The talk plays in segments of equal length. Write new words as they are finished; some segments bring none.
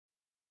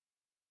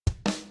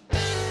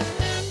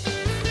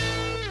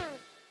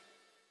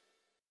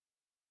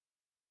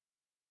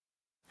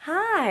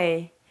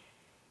Hi!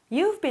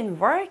 You've been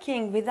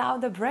working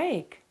without a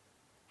break.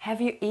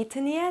 Have you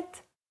eaten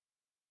yet?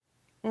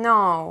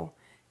 No,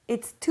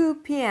 it's 2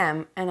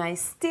 p.m. and I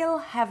still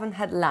haven't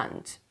had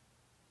lunch.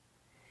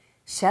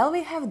 Shall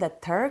we have the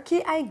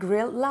turkey I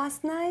grilled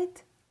last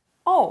night?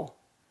 Oh,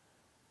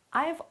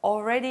 I've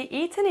already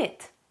eaten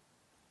it.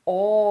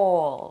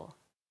 All.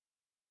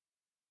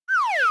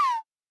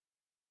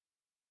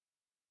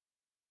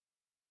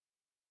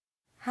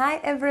 Hi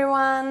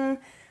everyone!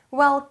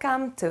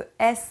 Welcome to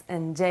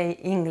SandJ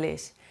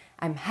English.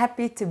 I'm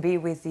happy to be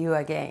with you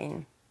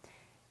again.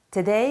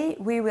 Today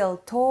we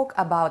will talk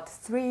about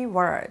 3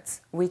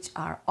 words which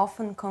are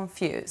often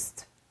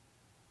confused.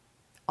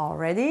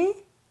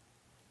 Already,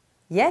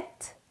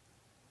 yet,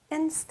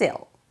 and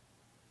still.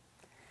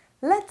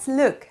 Let's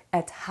look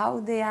at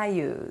how they are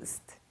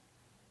used.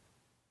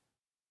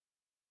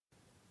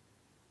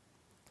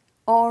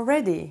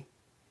 Already.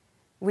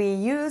 We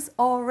use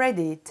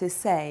already to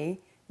say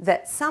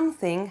that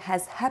something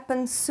has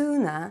happened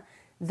sooner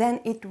than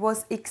it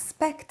was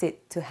expected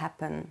to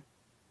happen.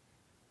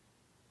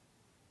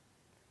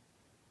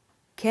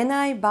 Can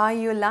I buy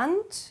you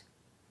lunch?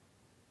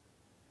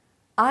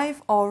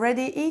 I've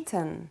already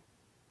eaten.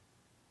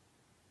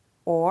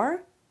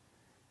 Or,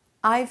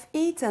 I've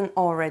eaten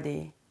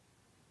already.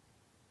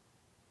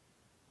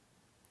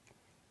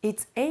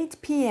 It's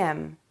 8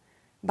 p.m.,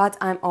 but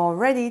I'm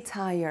already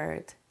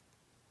tired.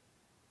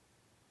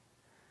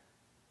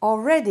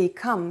 Already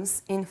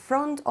comes in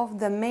front of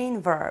the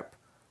main verb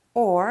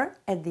or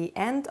at the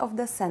end of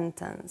the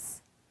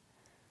sentence.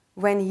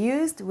 When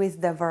used with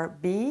the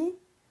verb be,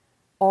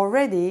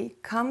 already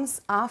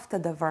comes after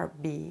the verb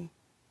be.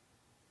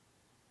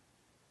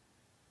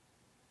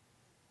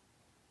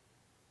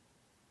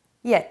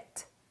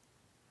 Yet.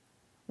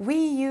 We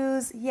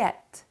use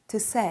yet to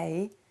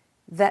say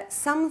that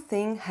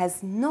something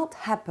has not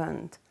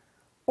happened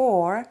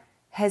or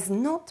has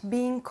not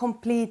been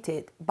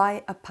completed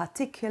by a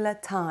particular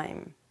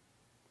time,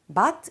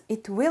 but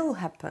it will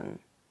happen.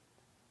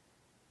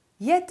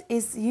 Yet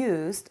is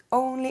used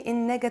only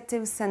in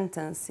negative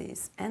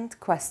sentences and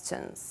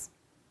questions.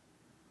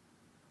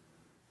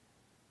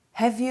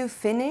 Have you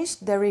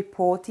finished the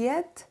report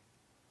yet?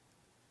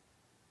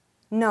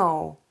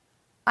 No,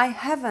 I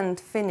haven't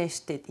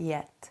finished it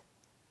yet.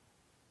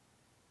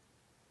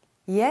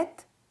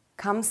 Yet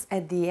comes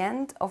at the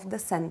end of the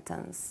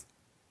sentence.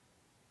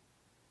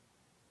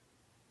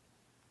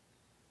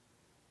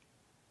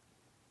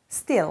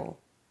 Still.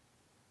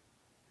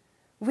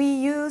 We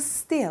use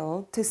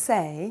still to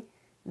say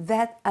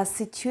that a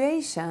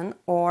situation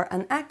or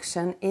an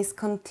action is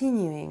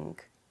continuing.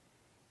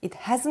 It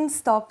hasn't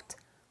stopped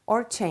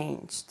or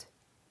changed.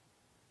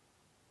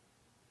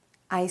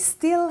 I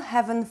still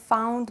haven't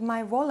found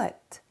my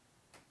wallet.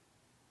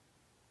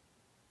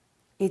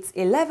 It's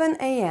 11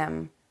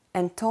 a.m.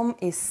 and Tom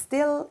is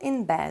still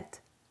in bed.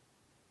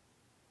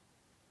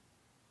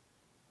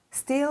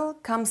 Still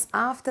comes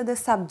after the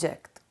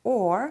subject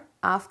or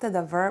after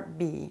the verb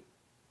be.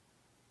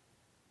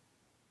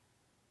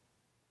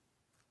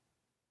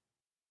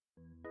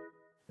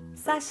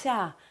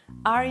 Sasha,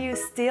 are you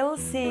still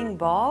seeing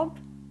Bob?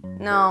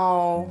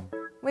 No,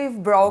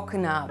 we've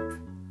broken up.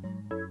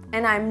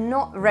 And I'm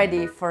not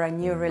ready for a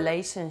new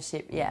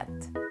relationship yet.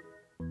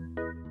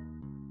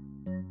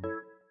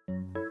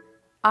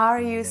 Are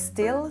you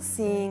still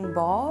seeing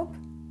Bob?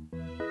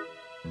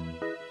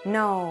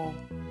 No,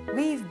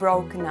 we've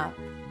broken up.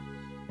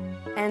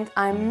 And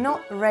I'm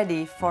not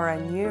ready for a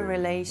new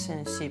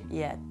relationship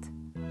yet.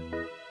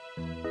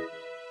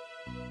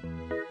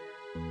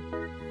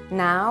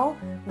 Now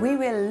we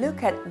will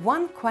look at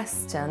 1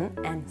 question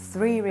and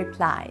 3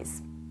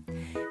 replies.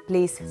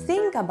 Please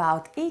think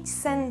about each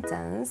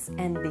sentence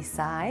and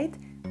decide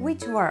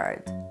which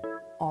word,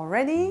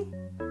 already,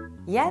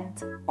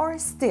 yet or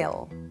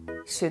still,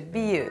 should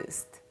be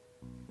used.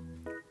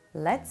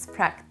 Let's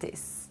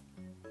practice.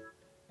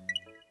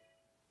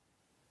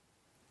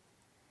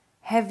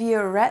 Have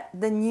you read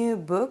the new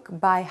book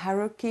by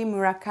Haruki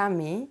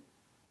Murakami?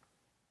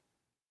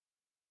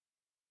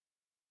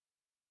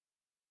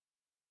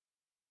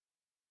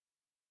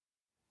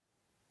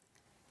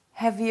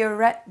 Have you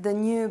read the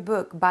new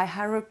book by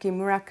Haruki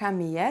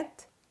Murakami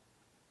yet?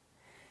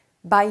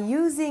 By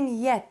using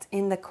yet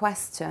in the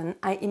question,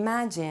 I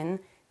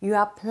imagine you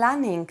are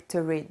planning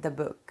to read the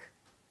book.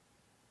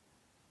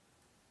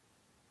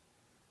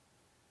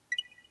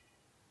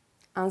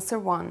 Answer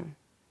 1.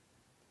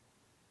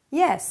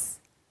 Yes,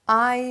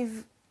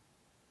 I've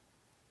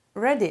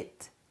read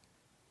it.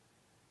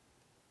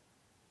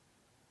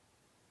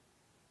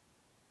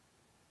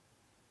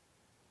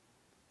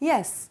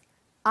 Yes,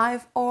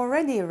 I've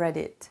already read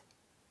it.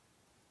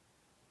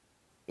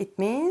 It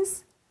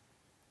means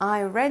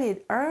I read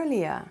it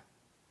earlier.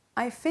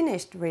 I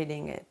finished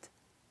reading it.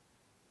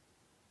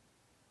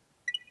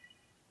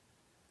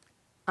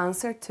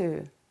 Answer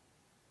 2.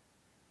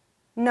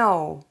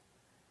 No,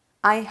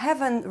 I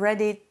haven't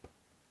read it.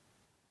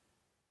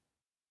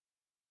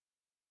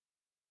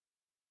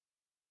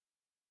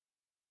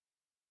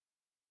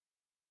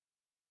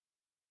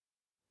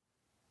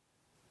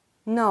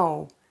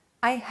 No,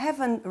 I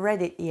haven't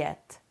read it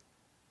yet.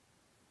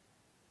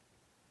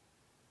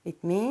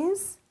 It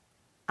means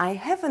I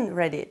haven't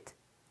read it,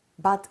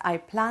 but I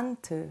plan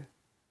to.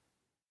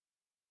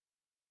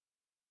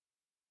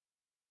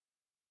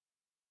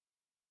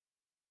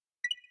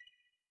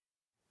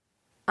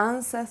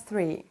 Answer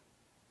 3.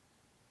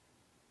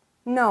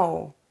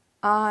 No,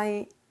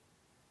 I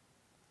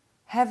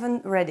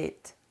haven't read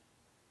it.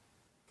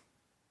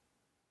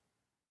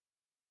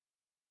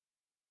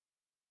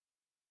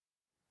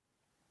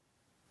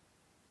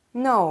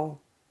 No,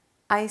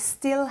 I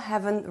still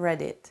haven't read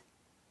it.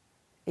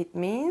 It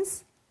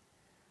means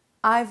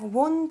I've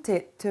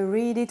wanted to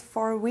read it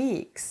for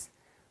weeks,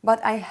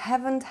 but I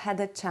haven't had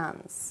a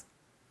chance.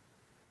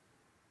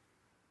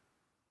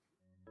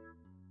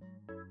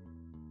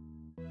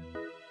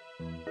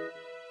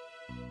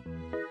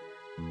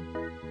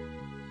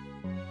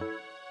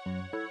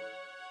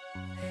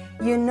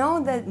 You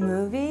know that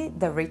movie,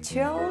 The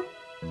Ritual?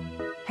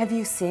 Have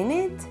you seen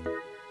it?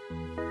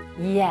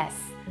 Yes,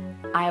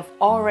 I've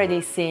already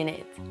seen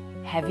it.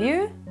 Have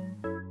you?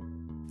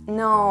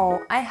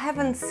 No, I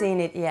haven't seen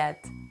it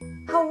yet.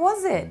 How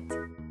was it?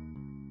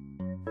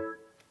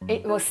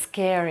 It was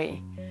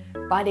scary,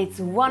 but it's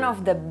one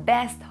of the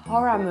best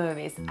horror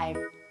movies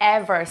I've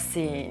ever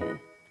seen.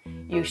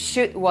 You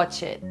should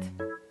watch it.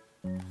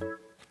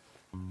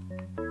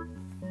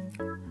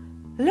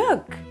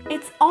 Look,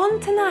 it's on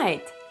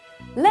tonight.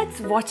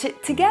 Let's watch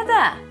it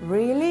together.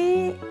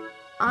 Really?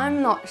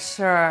 I'm not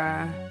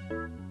sure.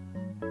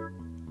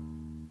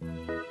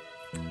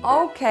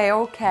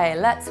 Okay,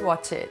 let's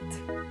watch it.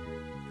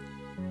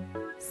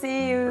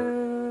 See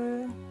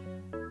you.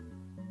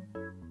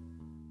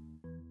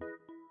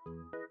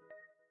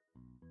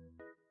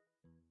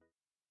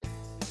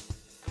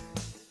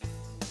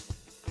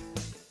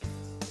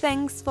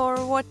 Thanks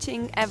for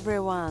watching,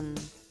 everyone.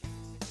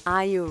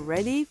 Are you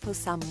ready for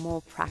some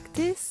more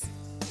practice?